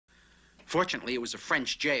Fortunately, it was a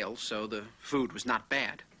French jail, so the food was not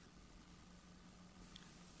bad.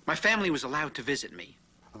 My family was allowed to visit me.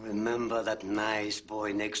 Remember that nice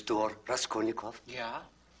boy next door, Raskolnikov? Yeah?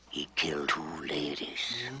 He killed 2 ladies.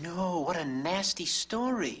 No, what a nasty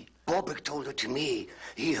story. Bobek told it to me.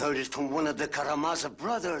 He heard it from one of the Karamazov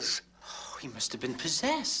brothers. Oh, he must have been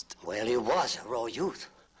possessed. Well, he was a raw youth.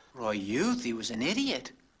 Raw youth? He was an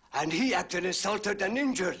idiot. And he acted insulted and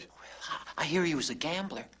injured. Well, I hear he was a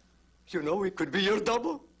gambler. You know, he could be your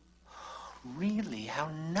double. Really? How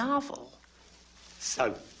novel.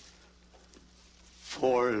 Son,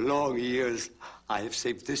 4 long years, I have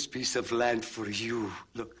saved this piece of land for you.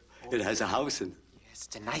 Look, it has a house in it. Yes,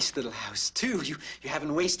 it's a nice little house, too. You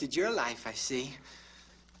haven't wasted your life, I see.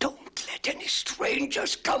 Don't let any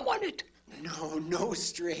strangers come on it. No, no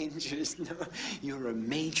strangers, no. You're a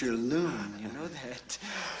major loon, you know that.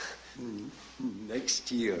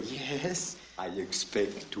 Next year, Yes? I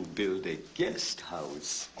expect to build a guest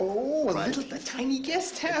house. Oh, Right. a tiny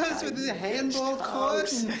guest house with a handball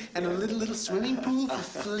court and a little swimming pool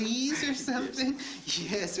for fleas or something.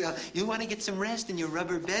 Yes, well, you'll want to get some rest in your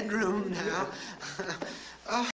rubber bedroom now.